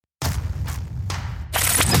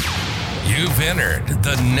You've entered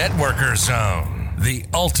the Networker Zone, the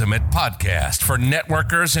ultimate podcast for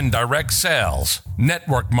networkers in direct sales,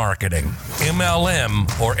 network marketing,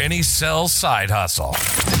 MLM, or any sales side hustle.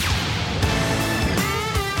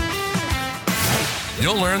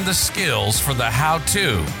 You'll learn the skills for the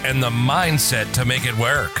how-to and the mindset to make it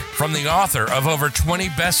work from the author of over 20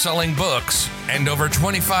 best-selling books and over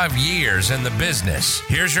 25 years in the business.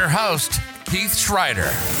 Here's your host, Keith Schreider.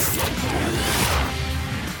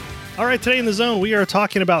 All right, today in the zone, we are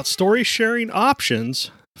talking about story sharing options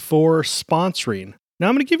for sponsoring. Now,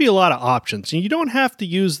 I'm going to give you a lot of options, and you don't have to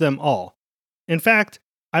use them all. In fact,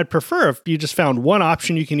 I'd prefer if you just found one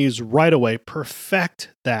option you can use right away,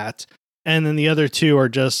 perfect that, and then the other two are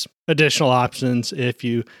just additional options if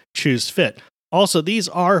you choose fit. Also, these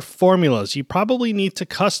are formulas. You probably need to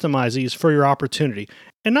customize these for your opportunity,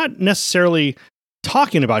 and not necessarily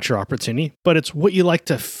talking about your opportunity, but it's what you like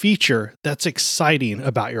to feature that's exciting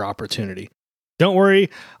about your opportunity. Don't worry,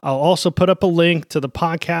 I'll also put up a link to the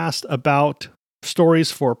podcast about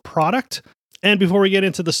stories for product. And before we get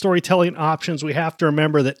into the storytelling options, we have to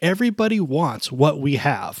remember that everybody wants what we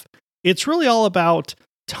have. It's really all about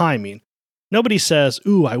timing. Nobody says,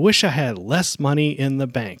 "Ooh, I wish I had less money in the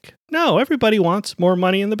bank." No, everybody wants more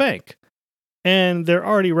money in the bank. And they're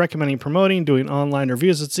already recommending promoting, doing online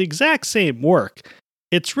reviews. It's the exact same work.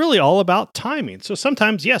 It's really all about timing. So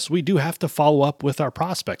sometimes, yes, we do have to follow up with our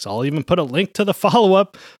prospects. I'll even put a link to the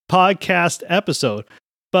follow-up podcast episode.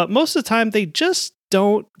 But most of the time, they just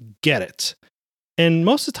don't get it. And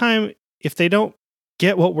most of the time, if they don't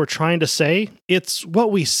get what we're trying to say, it's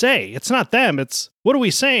what we say. It's not them. It's what are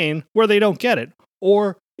we saying where they don't get it.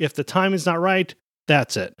 Or if the timing's not right,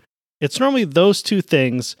 that's it. It's normally those two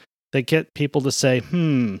things that get people to say,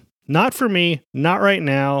 not for me, not right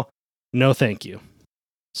now, no thank you.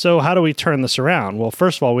 So how do we turn this around? Well,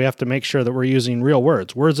 first of all, we have to make sure that we're using real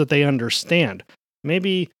words that they understand.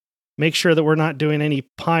 Maybe make sure that we're not doing any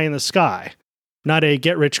pie in the sky, not a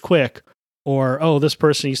get rich quick, or, oh, this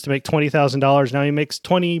person used to make $20,000, now he makes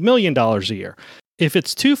 $20 million a year. If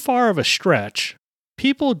it's too far of a stretch,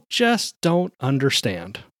 people just don't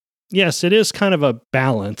understand. Yes, it is kind of a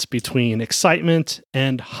balance between excitement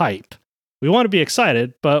and hype. We want to be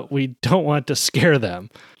excited, but we don't want to scare them.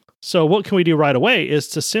 So what can we do right away is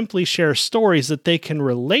to simply share stories that they can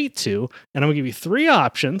relate to. And I'm going to give you 3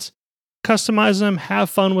 options. Customize them, have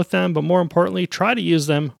fun with them, but more importantly, try to use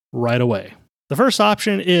them right away. The first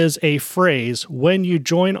option is a phrase, "When you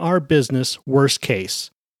join our business, worst case."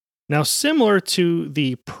 Now, similar to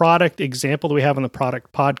the product example that we have on the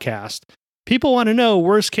product podcast, people want to know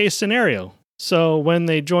worst case scenario. So when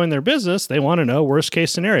they join their business, they want to know worst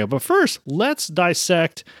case scenario. But first, let's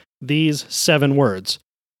dissect these 7 words.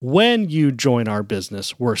 When you join our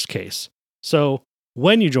business, worst case. So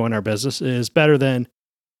when you join our business is better than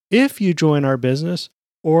if you join our business,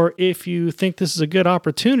 or if you think this is a good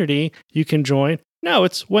opportunity, you can join. No,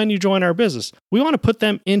 it's when you join our business. We want to put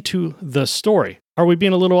them into the story. Are we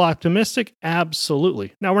being a little optimistic?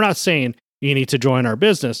 Absolutely. Now, we're not saying you need to join our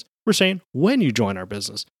business. We're saying when you join our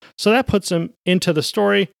business. So that puts them into the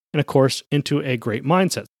story and, of course, into a great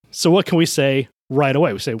mindset. So what can we say right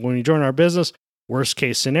away? We say, when you join our business, worst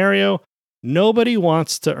case scenario, nobody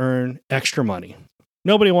wants to earn extra money.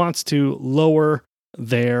 Nobody wants to lower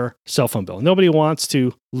their cell phone bill. Nobody wants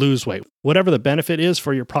to lose weight. Whatever the benefit is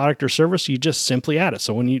for your product or service, you just simply add it.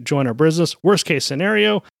 So when you join our business, worst case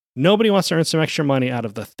scenario, nobody wants to earn some extra money out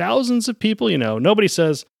of the thousands of people you know. Nobody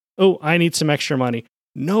says, "Oh, I need some extra money."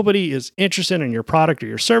 Nobody is interested in your product or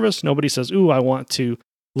your service. Nobody says, "Ooh, I want to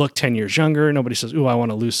look 10 years younger." Nobody says, "Ooh, I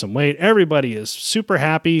want to lose some weight." Everybody is super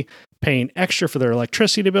happy paying extra for their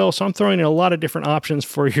electricity bill. So I'm throwing in a lot of different options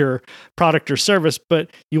for your product or service, but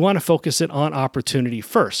you want to focus it on opportunity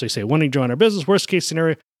first. So you say, when you join our business, worst case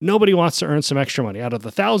scenario, nobody wants to earn some extra money. Out of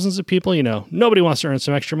the thousands of people you know, nobody wants to earn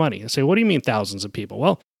some extra money. And say, what do you mean thousands of people?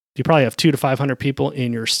 Well, you probably have 200 to 500 people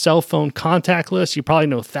in your cell phone contact list. You probably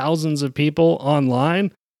know thousands of people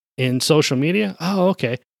online in social media. Oh,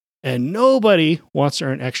 okay. And nobody wants to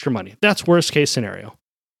earn extra money. That's worst case scenario.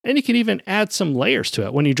 And you can even add some layers to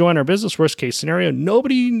it. When you join our business, worst case scenario,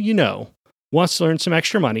 nobody you know wants to earn some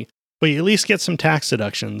extra money, but you at least get some tax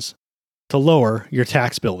deductions to lower your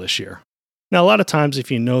tax bill this year. Now, a lot of times, if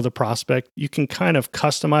you know the prospect, you can kind of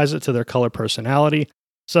customize it to their color personality.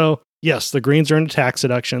 So yes, the greens are into tax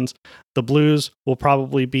deductions. The blues will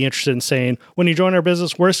probably be interested in saying, when you join our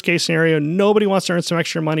business, worst case scenario, nobody wants to earn some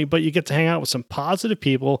extra money, but you get to hang out with some positive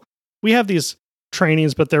people. We have these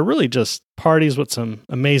trainings, but they're really just parties with some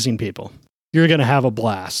amazing people. You're going to have a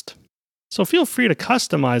blast. So feel free to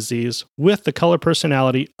customize these with the color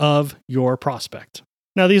personality of your prospect.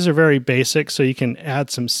 Now, these are very basic, so you can add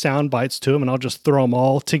some sound bites to them, and I'll just throw them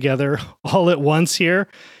all together all at once here.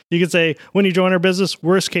 You can say, when you join our business,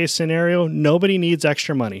 worst case scenario, nobody needs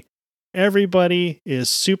extra money. Everybody is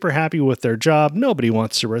super happy with their job. Nobody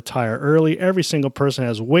wants to retire early. Every single person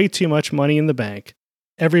has way too much money in the bank.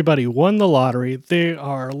 Everybody won the lottery. They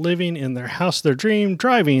are living in their house, their dream,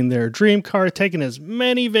 driving their dream car, taking as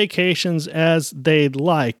many vacations as they'd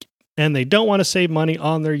like. And they don't want to save money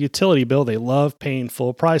on their utility bill. They love paying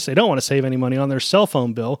full price. They don't want to save any money on their cell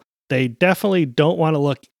phone bill. They definitely don't want to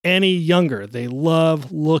look any younger. They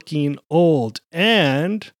love looking old.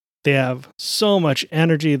 And they have so much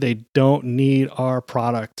energy, they don't need our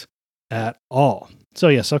product at all. So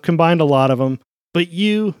yes, I've combined a lot of them, but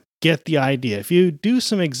you get the idea. If you do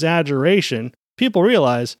some exaggeration, people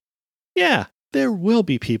realize, yeah, there will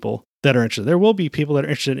be people that are interested. There will be people that are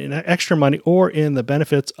interested in extra money or in the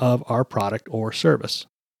benefits of our product or service.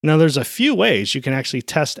 Now, there's a few ways you can actually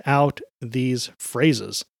test out these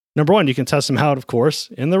phrases. Number one, you can test them out, of course,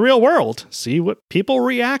 in the real world. See what people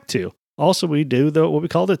react to. Also, we do what we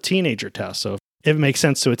call the teenager test. So if it makes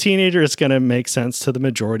sense to a teenager, it's going to make sense to the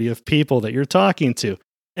majority of people that you're talking to.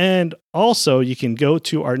 And also, you can go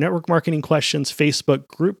to our Network Marketing Questions Facebook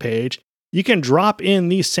group page. You can drop in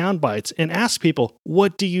these sound bites and ask people,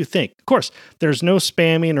 what do you think? Of course, there's no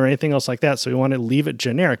spamming or anything else like that, so we want to leave it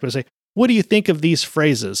generic, but say, what do you think of these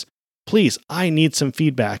phrases? Please, I need some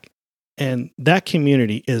feedback. And that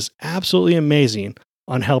community is absolutely amazing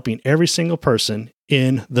on helping every single person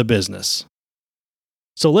in the business.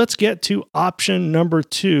 So let's get to option number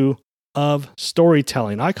 2 of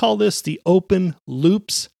storytelling. I call this the open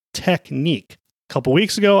loops technique. A couple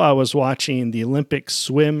weeks ago, I was watching the Olympic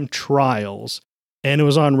swim trials, and it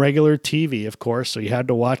was on regular TV, of course, so you had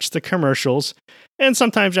to watch the commercials. And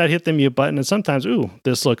sometimes I'd hit the mute button, and sometimes,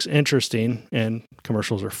 this looks interesting, and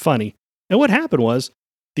commercials are funny. And what happened was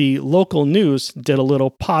the local news did a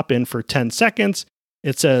little pop-in for 10 seconds.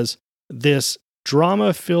 It says, this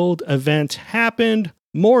drama-filled event happened,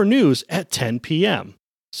 more news at 10 p.m.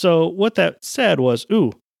 So what that said was,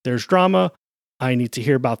 there's drama. I need to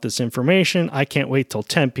hear about this information. I can't wait till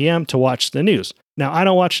 10 p.m. to watch the news. Now, I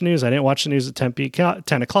don't watch the news. I didn't watch the news at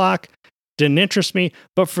 10 o'clock. Didn't interest me.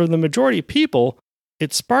 But for the majority of people,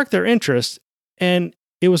 it sparked their interest, and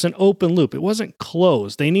it was an open loop. It wasn't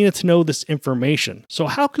closed. They needed to know this information. So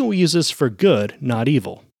how can we use this for good, not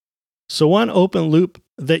evil? So one open loop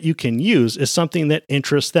that you can use is something that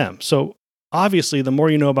interests them. So obviously, the more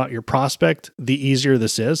you know about your prospect, the easier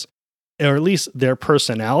this is, or at least their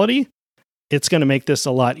personality. It's going to make this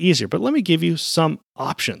a lot easier. But let me give you some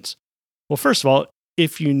options. Well, first of all,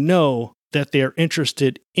 if you know that they're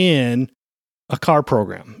interested in a car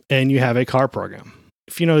program and you have a car program,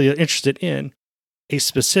 if you know you're interested in a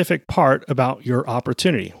specific part about your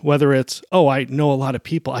opportunity, whether it's, I know a lot of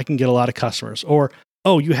people, I can get a lot of customers, or,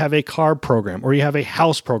 you have a car program, or you have a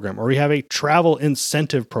house program, or you have a travel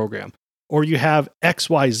incentive program, or you have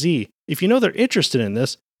XYZ. If you know they're interested in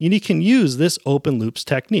this, you can use this open loops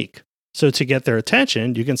technique. So to get their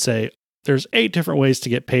attention, you can say, there's 8 different ways to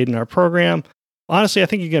get paid in our program. Honestly, I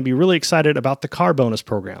think you're going to be really excited about the car bonus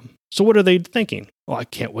program. So what are they thinking? I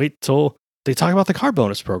can't wait till they talk about the car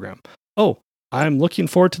bonus program. I'm looking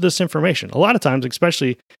forward to this information. A lot of times,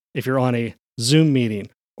 especially if you're on a Zoom meeting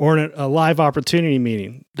or in a live opportunity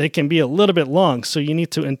meeting, they can be a little bit long. So you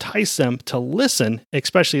need to entice them to listen,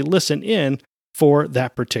 especially listen in for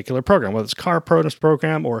that particular program, whether it's car bonus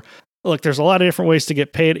program or look, there's a lot of different ways to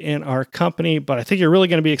get paid in our company, but I think you're really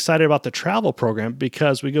going to be excited about the travel program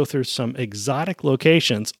because we go through some exotic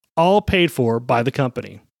locations, all paid for by the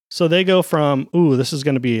company. So they go from, this is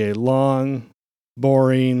going to be a long,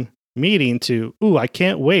 boring meeting to, I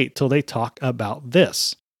can't wait till they talk about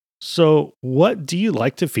this. So what do you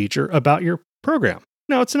like to feature about your program?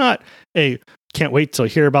 No, it's not can't wait till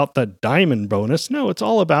hear about the diamond bonus. No, it's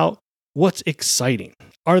all about what's exciting.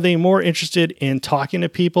 Are they more interested in talking to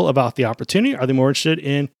people about the opportunity? Are they more interested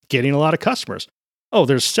in getting a lot of customers?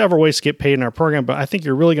 There's several ways to get paid in our program, but I think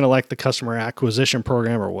you're really going to like the customer acquisition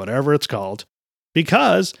program or whatever it's called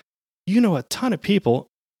because you know a ton of people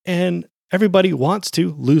and everybody wants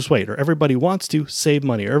to lose weight or everybody wants to save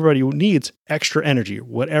money or everybody needs extra energy,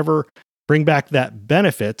 whatever, bring back that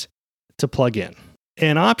benefit to plug in.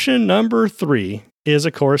 And option number 3 is,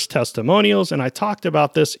 of course, testimonials. And I talked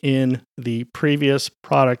about this in the previous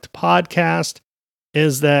product podcast,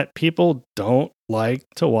 is that people don't like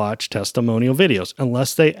to watch testimonial videos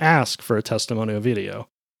unless they ask for a testimonial video.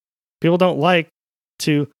 People don't like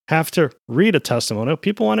to have to read a testimonial.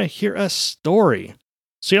 People want to hear a story.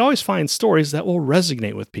 So you always find stories that will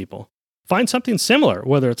resonate with people. Find something similar,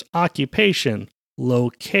 whether it's occupation,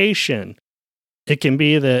 location, It can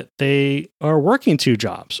be that they are working 2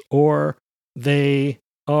 jobs, or they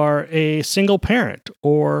are a single parent,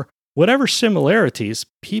 or whatever similarities.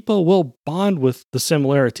 People will bond with the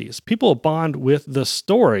similarities. People will bond with the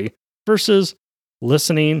story versus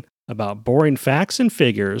listening about boring facts and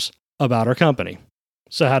figures about our company.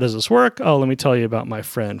 So how does this work? Oh, let me tell you about my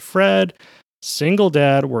friend Fred. Single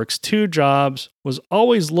dad, works 2 jobs, was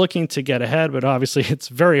always looking to get ahead, but obviously it's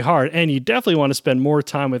very hard, and you definitely want to spend more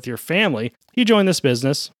time with your family. He joined this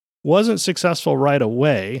business, wasn't successful right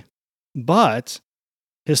away, but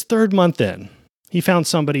his 3rd month in, he found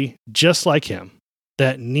somebody just like him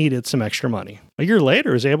that needed some extra money. A year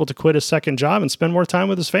later, he was able to quit his 2nd job and spend more time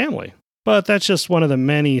with his family. But that's just one of the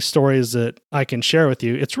many stories that I can share with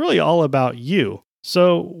you. It's really all about you.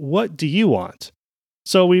 So what do you want?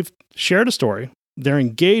 So we've shared a story. They're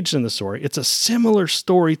engaged in the story. It's a similar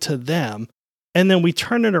story to them. And then we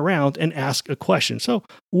turn it around and ask a question. So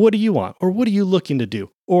what do you want? Or what are you looking to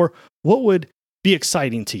do? Or what would be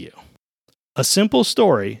exciting to you? A simple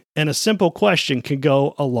story and a simple question can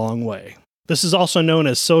go a long way. This is also known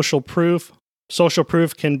as social proof. Social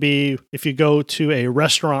proof can be if you go to a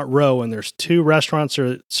restaurant row and there's 2 restaurants that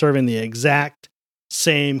are serving the exact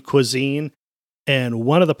same cuisine, and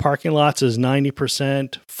one of the parking lots is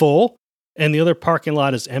 90% full and the other parking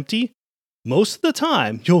lot is empty. Most of the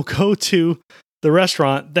time, you'll go to the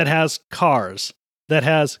restaurant that has cars, that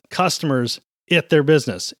has customers at their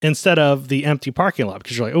business, instead of the empty parking lot,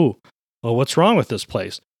 because you're like, oh, well, what's wrong with this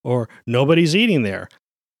place? Or nobody's eating there.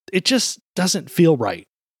 It just doesn't feel right.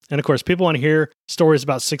 And of course, people want to hear stories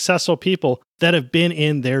about successful people that have been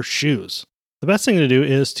in their shoes. The best thing to do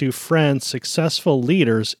is to friend successful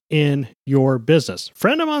leaders in your business.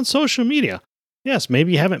 Friend them on social media. Yes,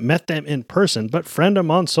 maybe you haven't met them in person, but friend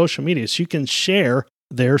them on social media so you can share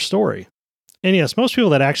their story. And yes, most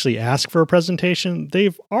people that actually ask for a presentation,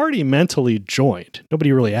 they've already mentally joined.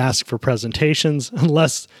 Nobody really asks for presentations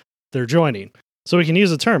unless they're joining. So we can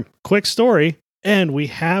use the term quick story, and we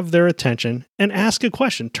have their attention and ask a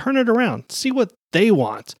question. Turn it around. See what they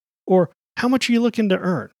want. Or how much are you looking to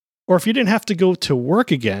earn? Or if you didn't have to go to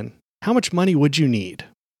work again, how much money would you need?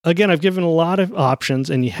 Again, I've given a lot of options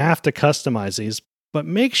and you have to customize these, but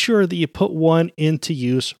make sure that you put one into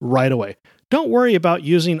use right away. Don't worry about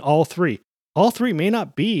using all 3. All 3 may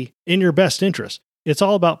not be in your best interest. It's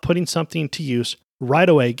all about putting something to use right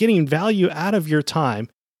away, getting value out of your time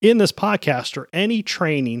in this podcast or any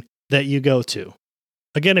training that you go to.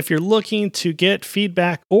 Again, if you're looking to get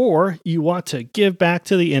feedback or you want to give back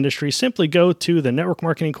to the industry, simply go to the Network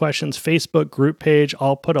Marketing Questions Facebook group page.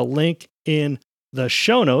 I'll put a link in the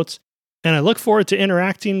show notes, and I look forward to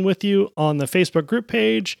interacting with you on the Facebook group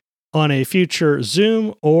page, on a future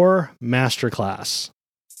Zoom or masterclass.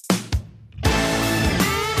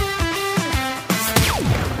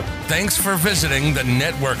 Thanks for visiting the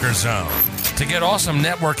Networker Zone. To get awesome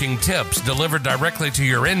networking tips delivered directly to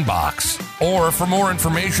your inbox, or for more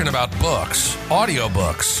information about books,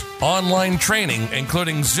 audiobooks, online training,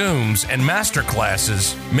 including Zooms and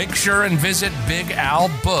masterclasses, make sure and visit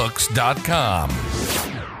BigAlBooks.com.